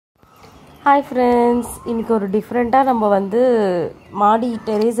Hi friends, இன்றைக்கி ஒரு டிஃப்ரெண்ட்டாக நம்ம வந்து மாடி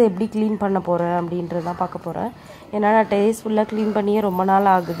டெரேஸை எப்படி க்ளீன் பண்ண போகிறேன் அப்படின்றது தான் பார்க்க போகிறேன். ஏன்னா நான் டெரேஸ் ஃபுல்லாக க்ளீன் பண்ணியே ரொம்ப நாள்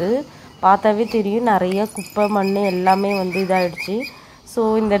ஆகுது. பார்த்தாவே தெரியும், நிறைய குப்பை மண் எல்லாமே வந்து இதாகிடுச்சு. ஸோ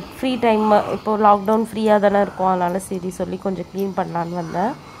இந்த ஃப்ரீ டைம், இப்போது லாக்டவுன் ஃப்ரீயாக தானே இருக்கும், அதனால் சரி சொல்லி கொஞ்சம் க்ளீன் பண்ணலான்னு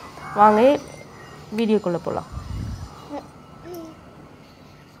வந்தேன். வாங்க வீடியோக்குள்ளே போகலாம்.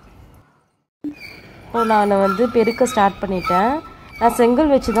 இப்போ நான் வந்து பெருக்க ஸ்டார்ட் பண்ணிட்டேன். நான்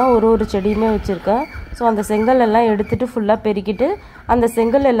செங்கல் வச்சு தான் ஒரு செடியுமே வச்சுருக்கேன். ஸோ அந்த செங்கல் எல்லாம் எடுத்துகிட்டு ஃபுல்லாக பெருக்கிட்டு அந்த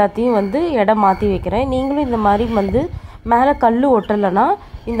செங்கல் எல்லாத்தையும் வந்து இடம் மாற்றி வைக்கிறேன். நீங்களும் இந்த மாதிரி வந்து மேலே கல் ஒட்டலைன்னா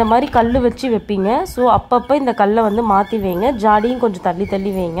இந்த மாதிரி கல் வச்சு வைப்பீங்க. ஸோ அப்பப்போ இந்த கல்லை வந்து மாற்றி வைங்க. ஜாடியும் கொஞ்சம் தள்ளி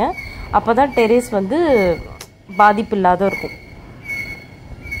தள்ளி வைங்க. அப்போ தான் டெரேஸ் வந்து பாதிப்பு இல்லாத இருக்கும்.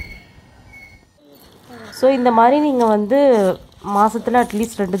 ஸோ இந்த மாதிரி நீங்கள் வந்து மாதத்தில்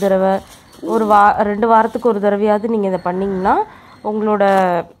அட்லீஸ்ட் 2 தடவை, 2 வாரத்துக்கு ஒரு தடவையாவது நீங்கள் இதை பண்ணிங்கன்னா உங்களோட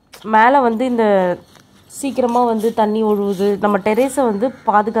மேலே வந்து இந்த சீக்கிரமாக வந்து தண்ணி ஒழுகுது. நம்ம டெரேஸை வந்து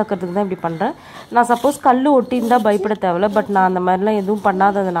பாதுகாக்கிறதுக்கு தான் இப்படி பண்ணுறேன். நான் சப்போஸ் கல் ஒட்டியிருந்தால் பயப்பட தேவையில்ல. பட் நான் அந்த மாதிரிலாம் எதுவும்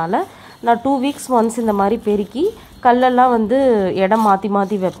பண்ணாததுனால நான் 2 வீக்ஸ் ஒன்ஸ் இந்த மாதிரி பெருக்கி கல்லெல்லாம் வந்து இடம் மாற்றி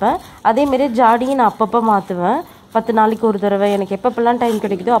மாற்றி வைப்பேன். அதேமாரி ஜாடியும் நான் அப்பப்போ மாற்றுவேன். 10 நாளைக்கு ஒரு தடவை, எனக்கு எப்பப்பெல்லாம் டைம்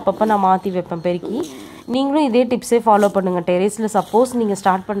கிடைக்குதோ அப்பப்போ நான் மாற்றி வைப்பேன் பெருக்கி. நீங்களும் இதே டிப்ஸே ஃபாலோ பண்ணுங்கள். டெரேஸில் சப்போஸ் நீங்கள்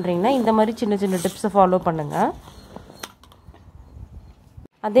ஸ்டார்ட் பண்ணுறீங்கன்னா இந்த மாதிரி சின்ன சின்ன டிப்ஸை ஃபாலோ பண்ணுங்கள்.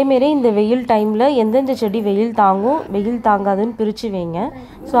 அதேமாரி இந்த வெயில் டைமில் எந்தெந்த செடி வெயில் தாங்கும், வெயில் தாங்காதுன்னு பிரித்து வைங்க.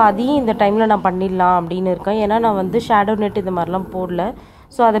 ஸோ அதையும் இந்த டைமில் நான் பண்ணிடலாம் அப்படின்னு இருக்கேன். ஏன்னா நான் வந்து ஷேடோ நெட் இந்த மாதிரிலாம் போடல.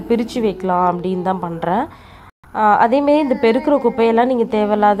 ஸோ அதை பிரித்து வைக்கலாம் அப்படின்னு தான் பண்ணுறேன். அதேமாரி இந்த பெருக்கிற குப்பையெல்லாம் நீங்கள்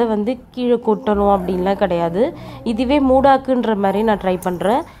தேவையில்லாத வந்து கீழே கொட்டணும் அப்படின்லாம் கிடையாது. இதுவே மூடாக்குன்ற மாதிரி நான் ட்ரை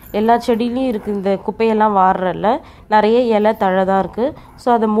பண்ணுறேன். எல்லா செடியிலையும் இருக்குது இந்த குப்பையெல்லாம் வாடுறல, நிறைய இலை தழை தான் இருக்குது. ஸோ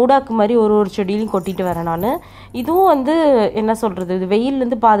அதை மூடாக்கு மாதிரி ஒரு செடியிலையும் கொட்டிட்டு வரேன் நான். இதுவும் வந்து என்ன சொல்கிறது, இது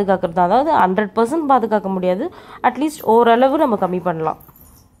வெயிலேருந்து பாதுகாக்கிறது தான். அதாவது 100% பாதுகாக்க முடியாது, அட்லீஸ்ட் ஓரளவு நம்ம கம்மி பண்ணலாம்.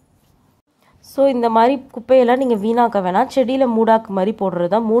 ஸோ இந்த மாதிரி குப்பையெல்லாம் நீங்கள் வீணாக்க வேணாம். செடியில் மூடாக்கு மாதிரி போடுறது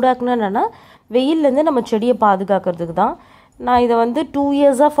தான். மூடாக்குன்னா என்னென்னா வெயிலேருந்து நம்ம செடியை பாதுகாக்கிறதுக்கு தான். நான் இதை வந்து 2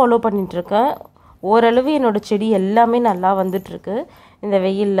 இயர்ஸாக ஃபாலோ பண்ணிகிட்ருக்கேன். ஓரளவு என்னோடய செடி எல்லாமே நல்லா வந்துட்டுருக்கு. இந்த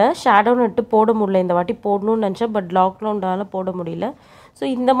வெயிலில் ஷேடோ நெட்டு போட முடியல, இந்த வாட்டி போடணும்னு நினச்சேன். பட் லாக்டவுனால போட முடியல. ஸோ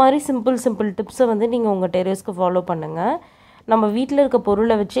இந்த மாதிரி சிம்பிள் டிப்ஸை வந்து நீங்கள் உங்கள் டெரேஸ்க்கு ஃபாலோ பண்ணுங்கள். நம்ம வீட்டில் இருக்க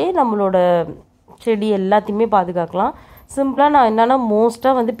பொருளை வச்சே நம்மளோட செடி எல்லாத்தையுமே பாதுகாக்கலாம். சிம்பிளாக நான் என்னென்னா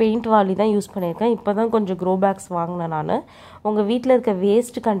மோஸ்ட்டாக வந்து பெயிண்ட் வாலி தான் யூஸ் பண்ணியிருக்கேன். இப்போ தான் கொஞ்சம் க்ரோ பேக்ஸ் வாங்கினேன் நான். உங்கள் வீட்டில் இருக்க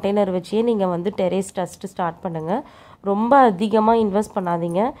வேஸ்ட் கண்டெய்னர் வச்சே நீங்கள் வந்து டெரேஸ் ஸ்டார்ட் பண்ணுங்கள். ரொம்ப அதிகமாக இன்வெஸ்ட்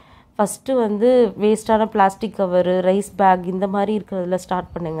பண்ணாதீங்க. ஃபஸ்ட்டு வந்து வேஸ்ட்டான பிளாஸ்டிக் கவரு, ரைஸ் பேக் இந்த மாதிரி இருக்கிறதுல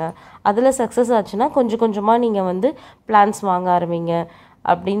ஸ்டார்ட் பண்ணுங்கள். அதில் சக்ஸஸ் ஆச்சுன்னா கொஞ்சம் கொஞ்சமாக நீங்கள் வந்து பிளான்ஸ் வாங்க ஆரம்பிங்க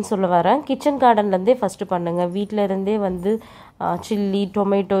அப்படின்னு சொல்ல வரேன். கிச்சன் கார்டன்லேருந்தே ஃபஸ்ட்டு பண்ணுங்கள். வீட்டில் இருந்தே வந்து சில்லி,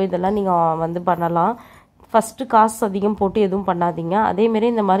 டொமேட்டோ இதெல்லாம் நீங்கள் வந்து பண்ணலாம். ஃபஸ்ட்டு காசு அதிகம் போட்டு எதுவும் பண்ணாதீங்க. அதேமாரி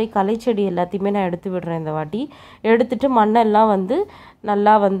இந்த மாதிரி களை செடி எல்லாத்தையுமே நான் எடுத்து விடுறேன். இந்த வாட்டி எடுத்துகிட்டு மண்ணெல்லாம் வந்து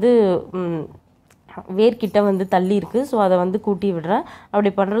நல்லா வந்து வேர்கிட்ட வந்து தள்ளி இருக்குது. ஸோ அதை வந்து கூட்டி விடுறேன். அப்படி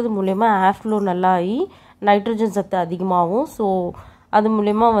பண்ணுறது மூலயமா ஏர் ஃப்ளோ நல்லா ஆகி நைட்ரஜன் சத்து அதிகமாகும். ஸோ அது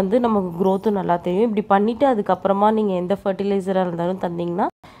மூலயமா வந்து நமக்கு க்ரோத்தும் நல்லா தெரியும். இப்படி பண்ணிவிட்டு அதுக்கப்புறமா நீங்கள் எந்த ஃபர்டிலைசராக இருந்தாலும் தந்தீங்கன்னா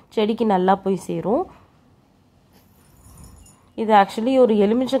செடிக்கு நல்லா போய் சேரும். இது ஆக்சுவலி ஒரு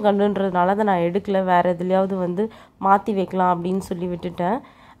எலுமிச்சங்கன்றுன்றதுனால அதை நான் எடுக்கல, வேறு எதுலையாவது வந்து மாற்றி வைக்கலாம் அப்படின்னு சொல்லி விட்டுட்டேன்.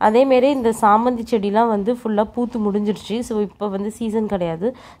 அதேமாரி இந்த சாமந்தி செடிலாம் வந்து ஃபுல்லாக பூத்து முடிஞ்சிருச்சு. ஸோ இப்போ வந்து சீசன் கிடையாது.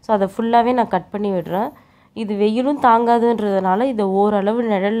 ஸோ அதை ஃபுல்லாகவே நான் கட் பண்ணி விடுறேன். இது வெயிலும் தாங்காதுன்றதுனால இதை ஓரளவு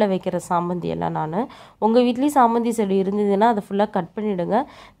நிழலில் வைக்கிற சாமந்தி எல்லாம் நான். உங்கள் வீட்லேயும் சாமந்தி செடி இருந்ததுன்னா அதை ஃபுல்லாக கட் பண்ணிவிடுங்க.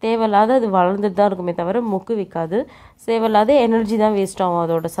 தேவையில்லாத அது வளர்ந்துட்டு தான் இருக்குமே தவிர மொக்கு வைக்காது. தேவையில்லாத எனர்ஜி தான் வேஸ்ட் ஆகும்,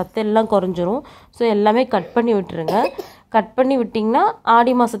 அதோட சத்தெல்லாம் குறைஞ்சிரும். ஸோ எல்லாமே கட் பண்ணி விட்டுருங்க. கட் பண்ணி விட்டிங்கன்னா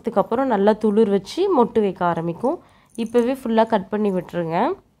ஆடி மாதத்துக்கு அப்புறம் நல்லா துளிர் வச்சு மொட்டு வைக்க ஆரம்பிக்கும். இப்போவே ஃபுல்லாக கட் பண்ணி விட்டுருங்க.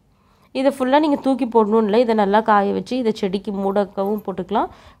 இதை ஃபுல்லாக நீங்கள் தூக்கி போடணும் இல்லை, இதை நல்லா காய வச்சு இதை செடிக்கு மூடக்கவும்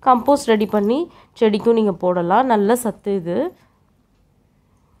போட்டுக்கலாம். கம்போஸ்ட் ரெடி பண்ணி செடிக்கும் நீங்கள் போடலாம். நல்ல சத்து இது.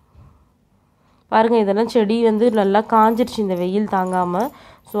 பாருங்கள், இதெல்லாம் செடி வந்து நல்லா காஞ்சிருச்சு இந்த வெயில் தாங்காமல்.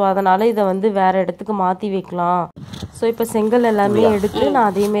 ஸோ அதனால் இதை வந்து வேறு இடத்துக்கு மாற்றி வைக்கலாம். ஸோ இப்போ செங்கல் எல்லாமே எடுத்து நான்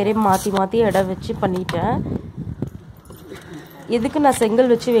அதேமாரி மாற்றி இடம் வச்சு பண்ணிட்டேன். எதுக்கு நான் செங்கல்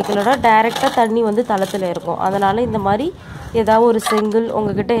வச்சு வைக்கலன்னா டைரெக்டாக தண்ணி வந்து தளத்தில் இருக்கும். அதனால் இந்த மாதிரி ஏதாவது ஒரு செங்கல்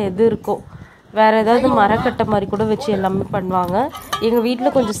உங்ககிட்ட எது இருக்கோ, வேறு ஏதாவது மரக்கட்டை மாதிரி கூட வச்சு எல்லாமே பண்ணுவாங்க. எங்கள்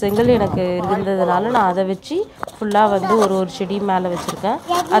வீட்டில் கொஞ்சம் செங்கல் எனக்கு இருந்ததுனால நான் அதை வச்சு ஃபுல்லாக வந்து ஒரு செடி மேலே வச்சுருக்கேன்.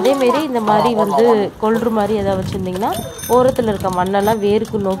 அதேமாரி இந்த மாதிரி வந்து கொள்று மாதிரி எதாவது வச்சுருந்திங்கன்னா ஓரத்தில் இருக்க மண்ணெல்லாம்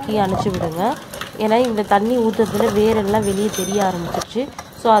வேருக்கு நோக்கி அணைச்சி விடுங்க. ஏன்னா இந்த தண்ணி ஊற்றுறதுல வேரெல்லாம் வெளியே தெரிய ஆரம்பிச்சிருச்சு.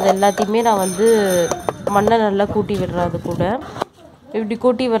 ஸோ அது எல்லாத்தையுமே நான் வந்து மண்ணை நல்லா கூட்டி விடுறேன். அது கூட இப்படி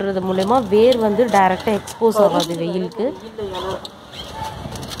கொட்டி வர்றது மூலமா வேர் வந்து டைரெக்டாக எக்ஸ்போஸ் ஆகாது வெயிலுக்கு.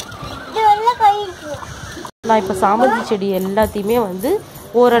 நான் இப்போ சாமந்தி செடி எல்லாத்தையுமே வந்து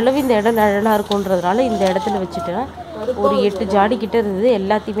ஓரளவு இந்த இடம் நிழலாக இருக்குன்றதுனால இந்த இடத்துல வச்சுட்டேன். ஒரு 8 ஜாடி கிட்ட இருந்தது,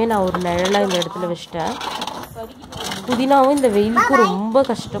 எல்லாத்தையுமே நான் ஒரு நிழலாக இந்த இடத்துல வச்சுட்டேன். புதினாவும் இந்த வெயிலுக்கு ரொம்ப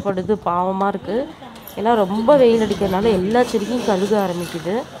கஷ்டப்படுது, பாவமாக இருக்குது. ஏன்னா ரொம்ப வெயில் அடிக்கிறதுனால எல்லா செடிக்கும் கழுக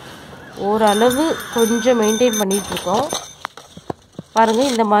ஆரம்பிக்குது. ஓரளவு கொஞ்சம் மெயின்டைன் பண்ணிகிட்ருக்கோம்.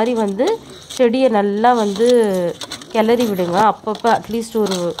 பாருங்கள், இந்த மாதிரி வந்து செடியை நல்லா வந்து கிளறி விடுங்க. அப்பப்போ அட்லீஸ்ட்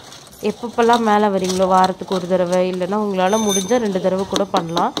ஒரு எப்பப்பெல்லாம் மேலே வரீங்களோ வாரத்துக்கு ஒரு தடவை, இல்லைன்னா உங்களால் முடிஞ்சால் 2 தடவை கூட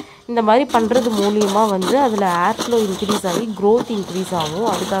பண்ணலாம். இந்த மாதிரி பண்ணுறது மூலியமாக வந்து அதில் ஏர் ஃப்ளோ இன்க்ரீஸ் ஆகி க்ரோத் இன்க்ரீஸ் ஆகும்.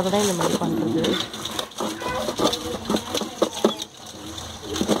 அதுக்காக தான் இந்த மாதிரி பண்ணுறது.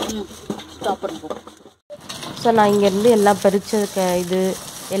 ஸோ நான் இங்கேருந்து எல்லாம் பறிச்ச இது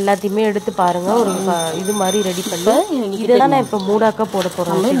எல்லாத்தையுமே எடுத்து பாருங்கள். ஒரு இது மாதிரி ரெடி பண்ணி இதெல்லாம் நான் இப்போ மூடாக்க போட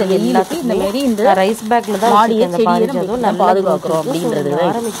போகிறேன். எல்லாத்துக்குமே ரைஸ் பேக்கில் தான் அந்த பாரிஜாதம் நல்லா பாதுகாக்கிறோம் அப்படின்றது.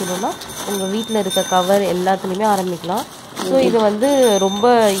 ஆரம்பிக்கணும்னா உங்கள் வீட்டில் இருக்க கவர் எல்லாத்துலேயுமே ஆரம்பிக்கலாம். ஸோ இது வந்து ரொம்ப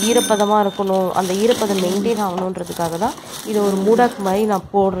ஈரப்பதமாக இருக்கணும், அந்த ஈரப்பதம் மெயின்டைன் ஆகணுன்றதுக்காக தான் இதை ஒரு மூடாக்கு மாதிரி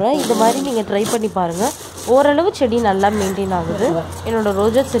நான் போடுறேன். இது மாதிரி நீங்கள் ட்ரை பண்ணி பாருங்கள். ஓரளவு செடி நல்லா மெயின்டைன் ஆகுது. என்னோடய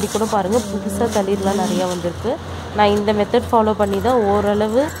ரோஜா செடி கூட பாருங்கள், புதுசாக தளிர்லாம் நிறையா வந்திருக்கு. நான் இந்த மெத்தட் ஃபாலோ பண்ணி தான்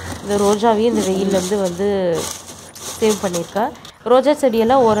ஓரளவு இந்த ரோஜாவையும் இந்த வெயிலேருந்து வந்து சேவ் பண்ணியிருக்கேன். ரோஜா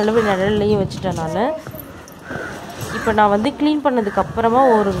செடியெல்லாம் ஓரளவு நிழல்லையும் வச்சுட்டேன் நான். இப்போ நான் வந்து க்ளீன் பண்ணதுக்கப்புறமா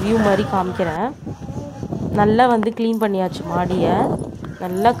ஒரு வியூ மாதிரி காமிக்கிறேன். நல்லா வந்து க்ளீன் பண்ணியாச்சு மாடியை.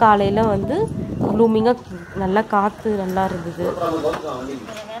 நல்லா காலையில் வந்து ப்ளூமிங்காக நல்லா காற்று நல்லா இருந்தது.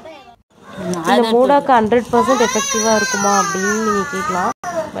 இந்த மூடாக்கு 100% எஃபெக்டிவாக இருக்குமா அப்படின்னு நீங்கள் கேட்கலாம்.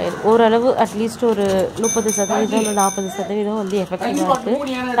 ஓரளவு அட்லீஸ்ட் ஒரு 30% இல்லை 40% வந்து எஃபெக்டிவாக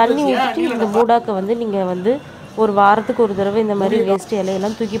இருக்குது. தண்ணி ஊற்றிட்டு இந்த மூடாக்கை வந்து நீங்கள் வந்து ஒரு வாரத்துக்கு ஒரு தடவை இந்த மாதிரி வேஸ்ட்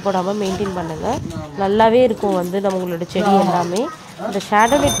இலையெல்லாம் தூக்கி போடாமல் மெயின்டைன் பண்ணுங்கள். நல்லாவே இருக்கும் வந்து நம்மளோட செடி எல்லாமே. இந்த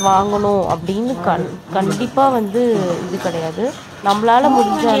ஷேடோ நெட் வாங்கணும் அப்படின்னு கண்டிப்பாக வந்து இது கிடையாது. நம்மளால்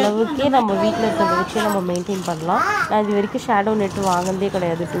முடிஞ்ச அளவுக்கே நம்ம வீட்டில் இருக்கிறத வச்சு நம்ம மெயின்டைன் பண்ணலாம். நான் இது வரைக்கும் ஷேடோ நெட் வாங்கினதே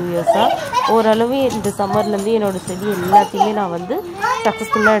கிடையாது 2 இயர்ஸாக. ஓரளவு இந்த சம்மர்லேருந்து என்னோடய செடி எல்லாத்தையுமே நான் வந்து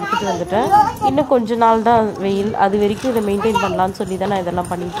சக்ஸஸ்ஃபுல்லாக எடுத்துகிட்டு வந்துட்டேன். இன்னும் கொஞ்ச நாள் தான் வெயில், அது வரைக்கும் இதை மெயின்டைன் பண்ணலான்னு சொல்லி தான் நான்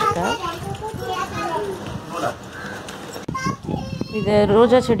இதெல்லாம் பண்ணிகிட்ருக்கேன். இது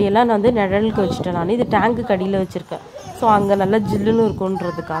ரோஜா செடியெல்லாம் நான் வந்து நிழலுக்கு வச்சுட்டேன். நான் இது டேங்க்கு அடியில் வச்சுருக்கேன். ஸோ அங்கே நல்லா ஜில்லுன்னு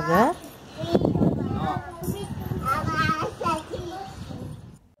இருக்குன்றதுக்காக.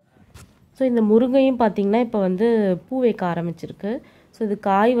 ஸோ இந்த முருங்கையும் பார்த்திங்கன்னா இப்போ வந்து பூ வைக்க ஆரம்பிச்சிருக்கு. ஸோ இது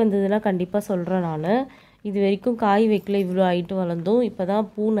காய் வந்ததுன்னா கண்டிப்பாக சொல்கிறேன் நான். இது வரைக்கும் காய் வைக்கல, இவ்வளோ ஆகிட்டு வளர்ந்தோம். இப்போ தான்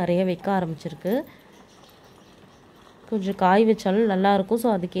பூ நிறைய வைக்க ஆரம்பிச்சிருக்கு. கொஞ்சம் காய் வச்சாலும் நல்லாயிருக்கும். ஸோ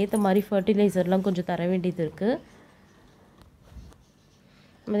அதுக்கேற்ற மாதிரி ஃபர்டிலைசர்லாம் கொஞ்சம் தர வேண்டியது இருக்குது.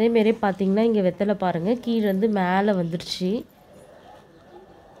 அதேமாரி பார்த்திங்கன்னா இங்கே வெத்தலை பாருங்கள், கீழேருந்து மேலே வந்துடுச்சு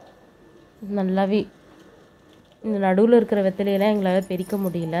நல்லாவே. இந்த நடுவில் இருக்கிற வெத்தலையெல்லாம் எங்களால் பிரிக்க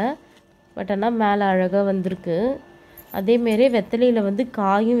முடியல, பட் ஆனால் மேலே அழகாக வந்திருக்கு. அதேமாரி வெத்தலையில் வந்து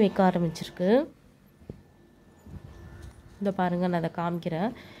காயும் வைக்க ஆரம்பிச்சிருக்கு. இந்த பாருங்கள், நான் அதை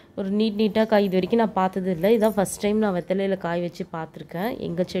காமிக்கிறேன். ஒரு நீட்டாக காய் இது வரைக்கும் நான் பார்த்தது இல்லை. இதான் ஃபஸ்ட் டைம் நான் வெத்தலையில் காய் வச்சு பார்த்துருக்கேன்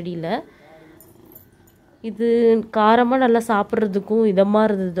எங்கள் செடியில். இது காரமாக நல்லா சாப்பிட்றதுக்கும் இதமாக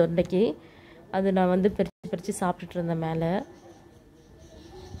இருந்தது தொண்டைக்கு. அது நான் வந்து பறித்து சாப்பிட்டுட்டு இருந்தேன் மேலே.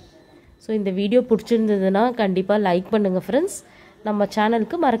 ஸோ இந்த வீடியோ பிடிச்சிருந்ததுன்னா கண்டிப்பாக லைக் பண்ணுங்கள் ஃப்ரெண்ட்ஸ். நம்ம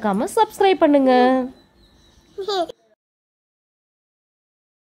சேனலுக்கு மறக்காமல் சப்ஸ்கிரைப் பண்ணுங்கள்.